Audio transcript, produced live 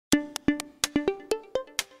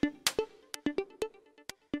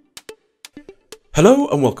Hello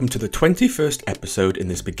and welcome to the 21st episode in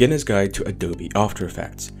this beginner's guide to Adobe After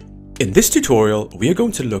Effects. In this tutorial, we are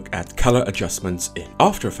going to look at color adjustments in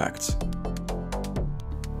After Effects.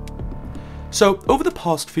 So, over the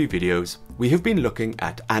past few videos, we have been looking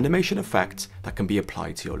at animation effects that can be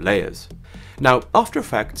applied to your layers. Now, After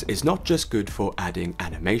Effects is not just good for adding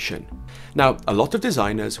animation. Now, a lot of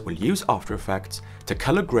designers will use After Effects to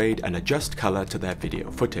color grade and adjust color to their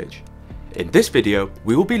video footage. In this video,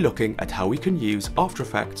 we will be looking at how we can use After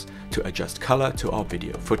Effects to adjust color to our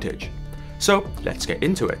video footage. So let's get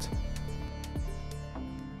into it.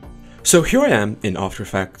 So here I am in After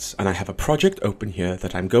Effects and I have a project open here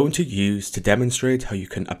that I'm going to use to demonstrate how you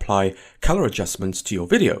can apply color adjustments to your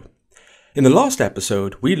video. In the last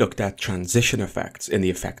episode, we looked at transition effects in the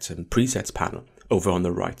Effects and Presets panel over on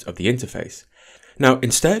the right of the interface. Now,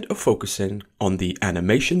 instead of focusing on the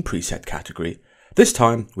animation preset category, this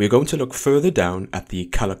time, we're going to look further down at the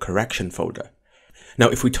color correction folder. Now,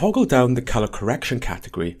 if we toggle down the color correction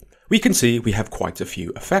category, we can see we have quite a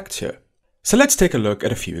few effects here. So let's take a look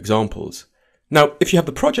at a few examples. Now, if you have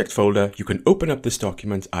the project folder, you can open up this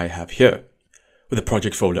document I have here. With the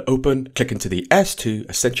project folder open, click into the S2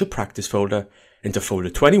 Essential Practice folder, into folder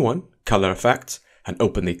 21, Color Effects, and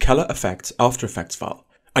open the Color Effects After Effects file.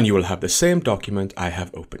 And you will have the same document I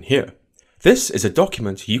have open here. This is a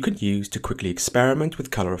document you can use to quickly experiment with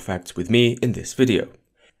color effects with me in this video.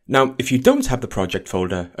 Now, if you don't have the project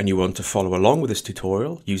folder and you want to follow along with this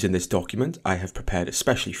tutorial using this document I have prepared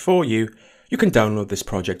especially for you, you can download this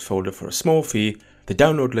project folder for a small fee. The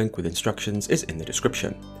download link with instructions is in the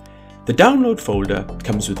description. The download folder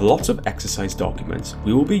comes with lots of exercise documents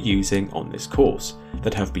we will be using on this course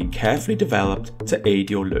that have been carefully developed to aid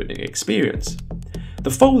your learning experience. The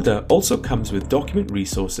folder also comes with document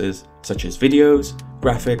resources such as videos,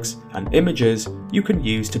 graphics, and images you can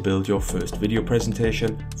use to build your first video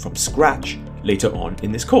presentation from scratch later on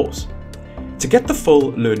in this course. To get the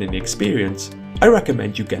full learning experience, I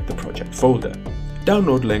recommend you get the project folder.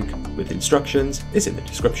 Download link with instructions is in the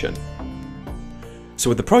description. So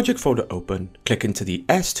with the project folder open, click into the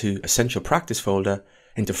S2 Essential Practice folder,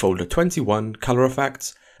 into folder 21 Color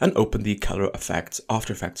Effects, and open the Color Effects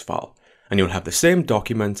After Effects file. And you'll have the same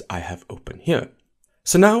document I have open here.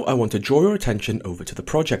 So now I want to draw your attention over to the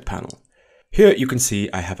project panel. Here you can see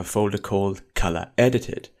I have a folder called Color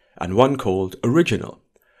Edited and one called Original.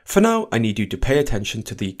 For now, I need you to pay attention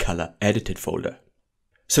to the Color Edited folder.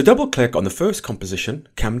 So double click on the first composition,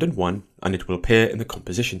 Camden 1, and it will appear in the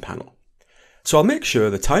composition panel. So I'll make sure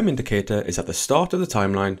the time indicator is at the start of the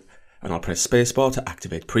timeline and I'll press spacebar to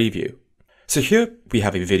activate preview. So here we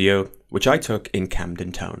have a video which I took in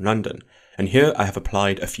Camden Town, London. And here I have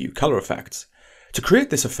applied a few color effects. To create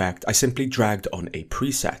this effect, I simply dragged on a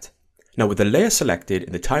preset. Now with the layer selected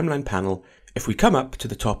in the timeline panel, if we come up to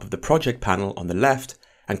the top of the project panel on the left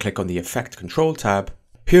and click on the Effect Control tab,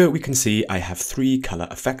 here we can see I have 3 color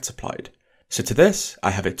effects applied. So to this,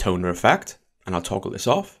 I have a toner effect, and I'll toggle this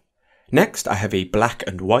off. Next, I have a black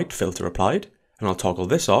and white filter applied, and I'll toggle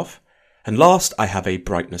this off. And last, I have a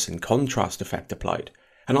brightness and contrast effect applied,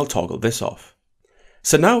 and I'll toggle this off.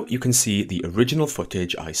 So now you can see the original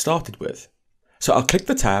footage I started with. So I'll click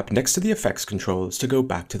the tab next to the effects controls to go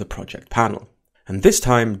back to the project panel. And this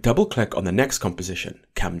time double click on the next composition,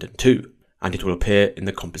 Camden 2, and it will appear in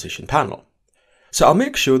the composition panel. So I'll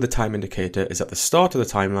make sure the time indicator is at the start of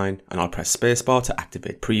the timeline and I'll press spacebar to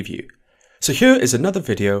activate preview. So here is another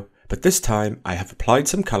video, but this time I have applied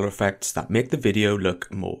some color effects that make the video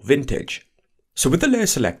look more vintage. So with the layer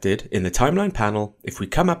selected in the timeline panel, if we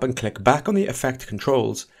come up and click back on the effect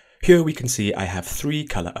controls, here we can see I have 3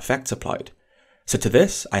 color effects applied. So to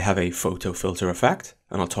this, I have a photo filter effect,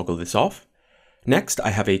 and I'll toggle this off. Next,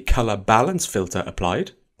 I have a color balance filter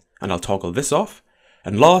applied, and I'll toggle this off.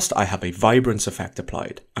 And last, I have a vibrance effect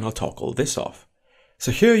applied, and I'll toggle this off.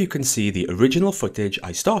 So here you can see the original footage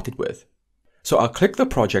I started with. So I'll click the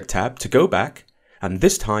project tab to go back, and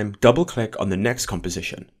this time double click on the next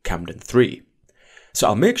composition, Camden 3. So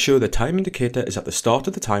I'll make sure the time indicator is at the start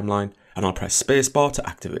of the timeline and I'll press spacebar to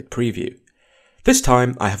activate preview. This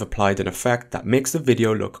time I have applied an effect that makes the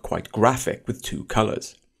video look quite graphic with 2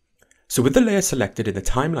 colors. So with the layer selected in the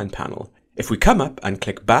timeline panel, if we come up and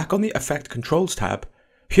click back on the effect controls tab,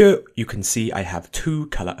 here you can see I have 2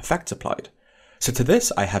 color effects applied. So to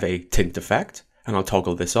this I have a tint effect and I'll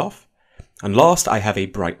toggle this off. And last I have a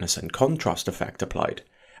brightness and contrast effect applied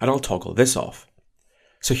and I'll toggle this off.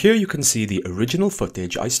 So here you can see the original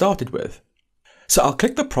footage I started with. So I'll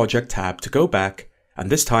click the project tab to go back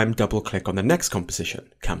and this time double click on the next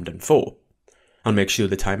composition, Camden 4. I'll make sure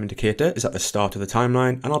the time indicator is at the start of the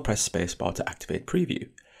timeline and I'll press spacebar to activate preview.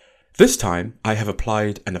 This time, I have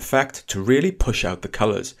applied an effect to really push out the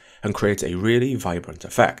colors and create a really vibrant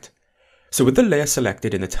effect. So with the layer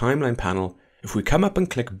selected in the timeline panel, if we come up and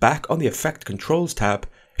click back on the Effect Controls tab,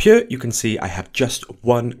 here you can see I have just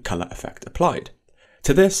one color effect applied.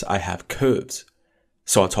 To this, I have curves.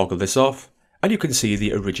 So I'll toggle this off, and you can see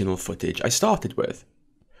the original footage I started with.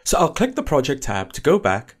 So I'll click the Project tab to go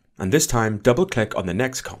back, and this time double click on the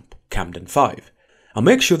next comp, Camden 5. I'll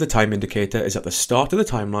make sure the time indicator is at the start of the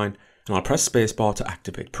timeline, and I'll press spacebar to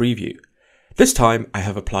activate preview. This time I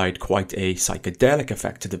have applied quite a psychedelic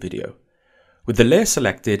effect to the video. With the layer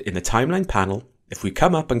selected in the timeline panel, if we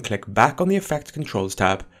come up and click back on the Effect Controls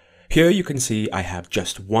tab, here you can see I have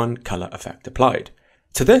just one color effect applied.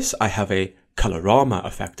 To this I have a colorama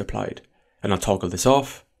effect applied, and I'll toggle this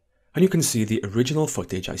off, and you can see the original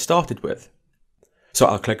footage I started with. So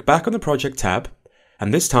I'll click back on the Project tab,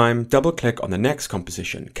 and this time double click on the next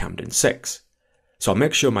composition, Camden 6. So I'll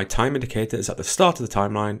make sure my time indicator is at the start of the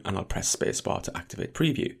timeline, and I'll press spacebar to activate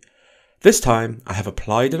preview. This time I have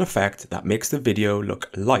applied an effect that makes the video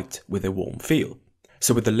look light with a warm feel.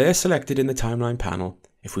 So with the layer selected in the timeline panel,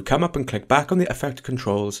 if we come up and click back on the Effect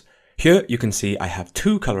Controls, here you can see I have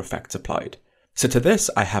two color effects applied. So to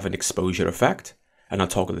this I have an exposure effect, and I'll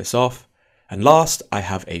toggle this off, and last I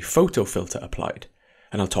have a photo filter applied,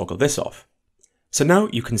 and I'll toggle this off. So now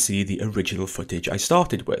you can see the original footage I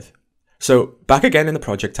started with. So back again in the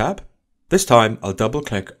Project tab, this time I'll double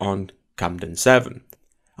click on Camden 7.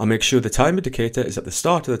 I'll make sure the time indicator is at the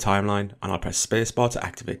start of the timeline, and I'll press spacebar to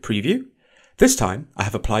activate preview. This time I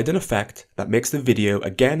have applied an effect that makes the video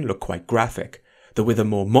again look quite graphic, though with a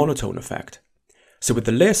more monotone effect. So with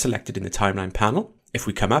the layer selected in the timeline panel, if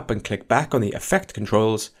we come up and click back on the Effect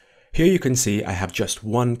Controls, here you can see I have just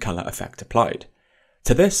one color effect applied.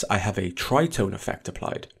 To this I have a tritone effect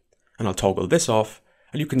applied, and I'll toggle this off,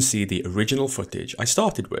 and you can see the original footage I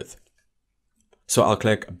started with. So I'll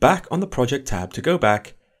click back on the Project tab to go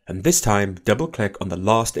back, and this time double click on the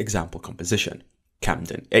last example composition,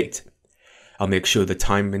 Camden 8. I'll make sure the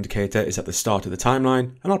time indicator is at the start of the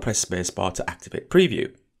timeline, and I'll press spacebar to activate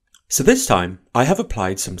preview. So this time I have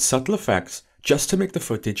applied some subtle effects just to make the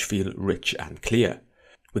footage feel rich and clear.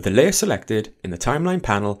 With the layer selected in the timeline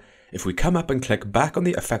panel, if we come up and click back on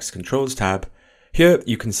the Effects Controls tab, here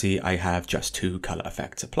you can see I have just two color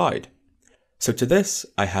effects applied. So to this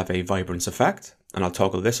I have a vibrance effect, and I'll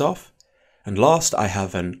toggle this off. And last I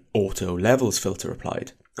have an auto levels filter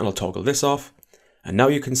applied, and I'll toggle this off, and now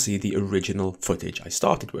you can see the original footage I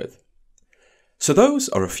started with. So those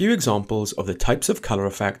are a few examples of the types of color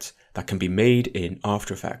effects that can be made in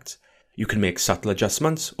After Effects. You can make subtle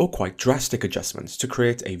adjustments or quite drastic adjustments to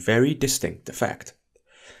create a very distinct effect.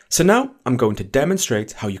 So now I'm going to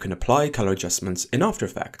demonstrate how you can apply color adjustments in After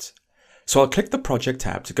Effects. So I'll click the Project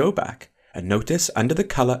tab to go back, and notice under the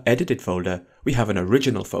Color Edited folder we have an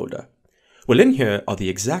Original folder. Well, in here are the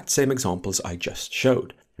exact same examples I just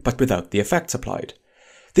showed, but without the effects applied.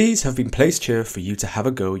 These have been placed here for you to have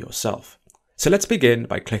a go yourself. So let's begin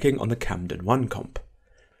by clicking on the Camden 1 comp.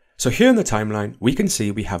 So here in the timeline, we can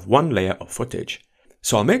see we have one layer of footage.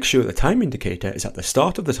 So I'll make sure the time indicator is at the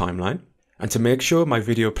start of the timeline, and to make sure my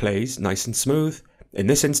video plays nice and smooth, in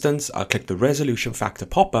this instance, I'll click the resolution factor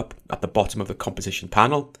pop-up at the bottom of the composition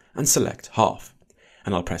panel and select half,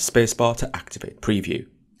 and I'll press spacebar to activate preview.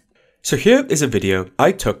 So here is a video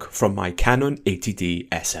I took from my Canon 80D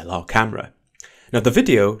SLR camera. Now the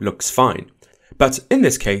video looks fine, but in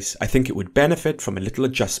this case I think it would benefit from a little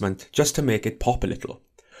adjustment just to make it pop a little,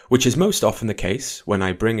 which is most often the case when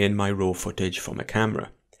I bring in my raw footage from a camera.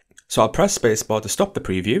 So I'll press spacebar to stop the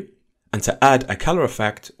preview, and to add a color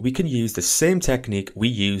effect we can use the same technique we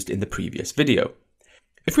used in the previous video.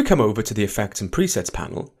 If we come over to the Effects and Presets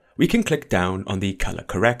panel, we can click down on the Color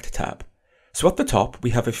Correct tab. So at the top we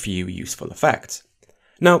have a few useful effects.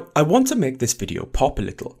 Now I want to make this video pop a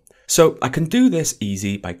little, so I can do this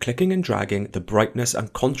easy by clicking and dragging the brightness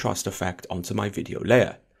and contrast effect onto my video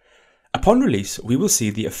layer. Upon release we will see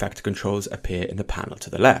the effect controls appear in the panel to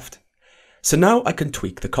the left. So now I can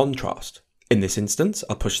tweak the contrast. In this instance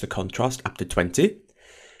I'll push the contrast up to 20,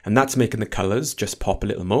 and that's making the colours just pop a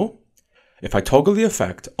little more. If I toggle the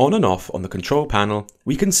effect on and off on the control panel,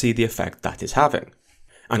 we can see the effect that is having.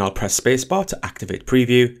 And I'll press spacebar to activate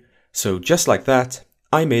preview. So just like that,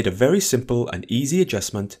 I made a very simple and easy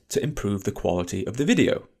adjustment to improve the quality of the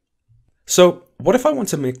video. So what if I want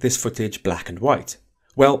to make this footage black and white?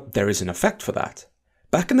 Well, there is an effect for that.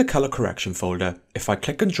 Back in the color correction folder, if I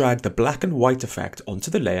click and drag the black and white effect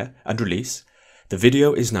onto the layer and release, the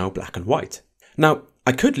video is now black and white. Now,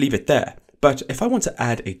 I could leave it there, but if I want to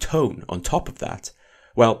add a tone on top of that,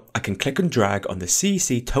 well, I can click and drag on the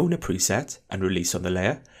CC Toner preset and release on the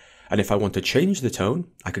layer, And if I want to change the tone,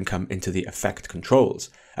 I can come into the effect controls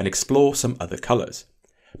and explore some other colors.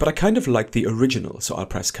 But I kind of like the original, so I'll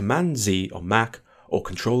press Command Z on Mac or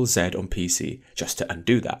Control Z on PC just to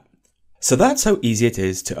undo that. So that's how easy it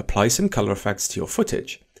is to apply some color effects to your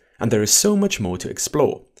footage. And there is so much more to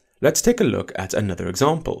explore. Let's take a look at another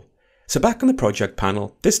example. So back on the project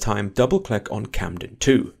panel, this time double click on Camden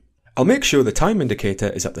 2. I'll make sure the time indicator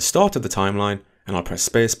is at the start of the timeline and I'll press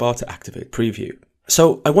spacebar to activate preview.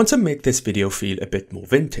 So I want to make this video feel a bit more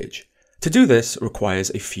vintage. To do this requires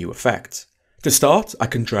a few effects. To start, I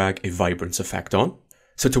can drag a vibrance effect on.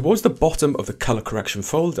 So towards the bottom of the color correction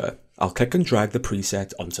folder, I'll click and drag the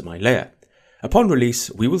preset onto my layer. Upon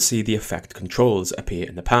release, we will see the effect controls appear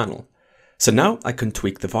in the panel. So now I can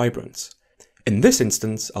tweak the vibrance. In this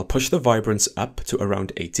instance, I'll push the vibrance up to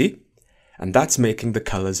around 80, and that's making the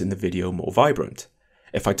colors in the video more vibrant.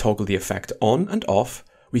 If I toggle the effect on and off,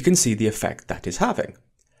 we can see the effect that is having.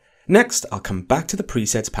 Next, I'll come back to the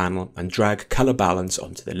presets panel and drag color balance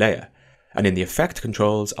onto the layer. And in the effect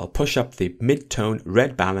controls, I'll push up the mid-tone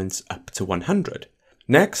red balance up to 100.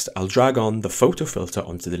 Next, I'll drag on the photo filter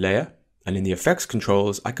onto the layer. And in the effects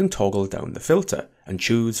controls, I can toggle down the filter and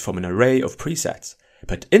choose from an array of presets.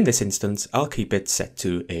 But in this instance, I'll keep it set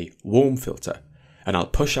to a warm filter. And I'll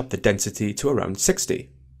push up the density to around 60.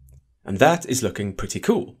 And that is looking pretty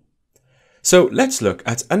cool. So let's look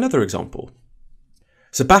at another example.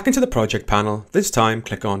 So back into the project panel, this time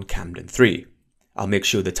click on Camden 3. I'll make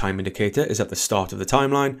sure the time indicator is at the start of the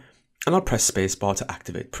timeline, and I'll press spacebar to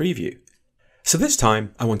activate preview. So this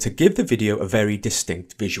time, I want to give the video a very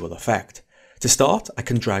distinct visual effect. To start, I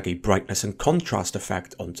can drag a brightness and contrast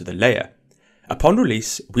effect onto the layer. Upon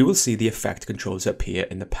release, we will see the effect controls appear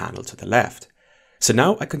in the panel to the left. So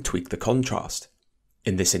now I can tweak the contrast.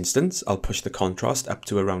 In this instance, I'll push the contrast up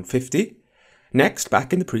to around 50. Next,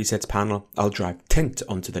 back in the presets panel, I'll drag tint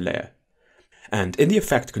onto the layer. And in the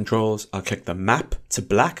effect controls, I'll click the map to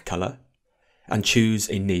black color and choose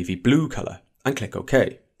a navy blue color and click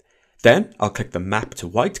OK. Then I'll click the map to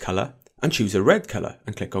white color and choose a red color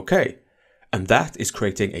and click OK. And that is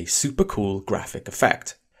creating a super cool graphic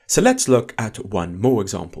effect. So let's look at one more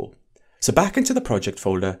example. So back into the project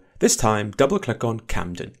folder, this time double click on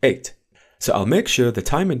Camden 8. So I'll make sure the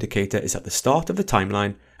time indicator is at the start of the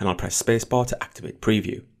timeline and I'll press spacebar to activate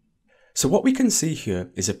preview. So what we can see here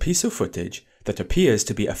is a piece of footage that appears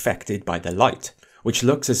to be affected by the light, which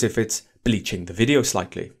looks as if it's bleaching the video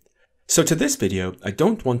slightly. So to this video, I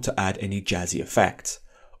don't want to add any jazzy effects.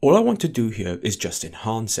 All I want to do here is just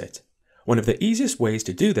enhance it. One of the easiest ways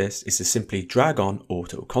to do this is to simply drag on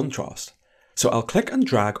auto contrast. So I'll click and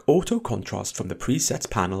drag auto contrast from the presets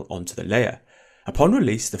panel onto the layer. Upon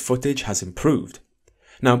release, the footage has improved.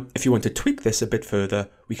 Now, if you want to tweak this a bit further,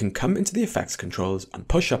 we can come into the effects controls and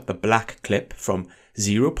push up the black clip from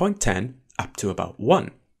 0.10 up to about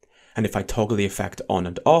 1. And if I toggle the effect on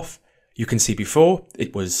and off, you can see before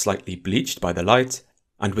it was slightly bleached by the light,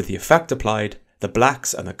 and with the effect applied, the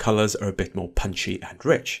blacks and the colors are a bit more punchy and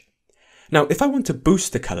rich. Now, if I want to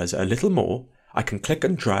boost the colors a little more, I can click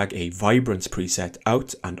and drag a vibrance preset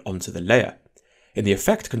out and onto the layer. In the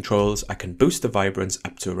effect controls, I can boost the vibrance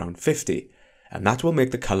up to around 50, and that will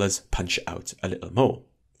make the colors punch out a little more.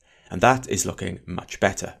 And that is looking much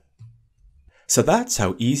better. So that's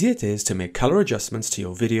how easy it is to make color adjustments to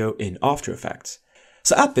your video in After Effects.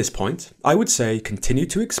 So at this point, I would say continue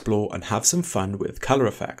to explore and have some fun with color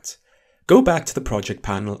effects. Go back to the project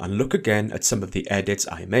panel and look again at some of the edits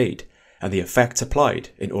I made and the effects applied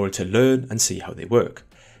in order to learn and see how they work.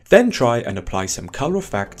 Then try and apply some color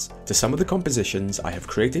effects to some of the compositions I have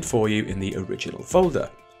created for you in the original folder.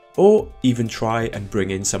 Or even try and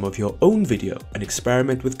bring in some of your own video and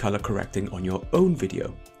experiment with color correcting on your own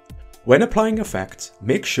video. When applying effects,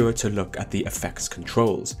 make sure to look at the effects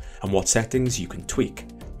controls and what settings you can tweak.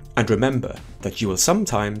 And remember that you will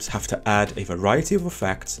sometimes have to add a variety of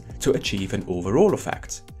effects to achieve an overall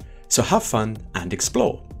effect. So have fun and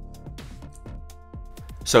explore.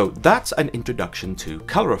 So that's an introduction to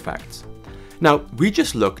color effects. Now, we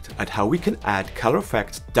just looked at how we can add color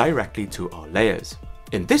effects directly to our layers.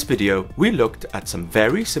 In this video, we looked at some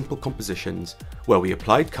very simple compositions where we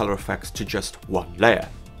applied color effects to just one layer.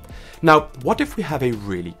 Now, what if we have a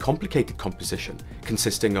really complicated composition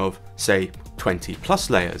consisting of, say, 20 plus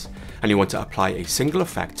layers, and you want to apply a single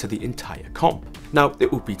effect to the entire comp? Now,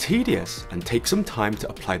 it would be tedious and take some time to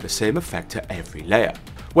apply the same effect to every layer.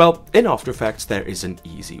 Well, in After Effects, there is an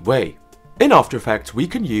easy way. In After Effects, we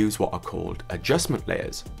can use what are called adjustment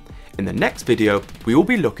layers. In the next video, we will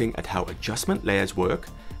be looking at how adjustment layers work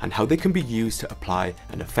and how they can be used to apply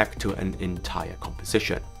an effect to an entire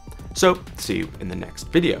composition. So, see you in the next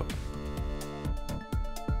video.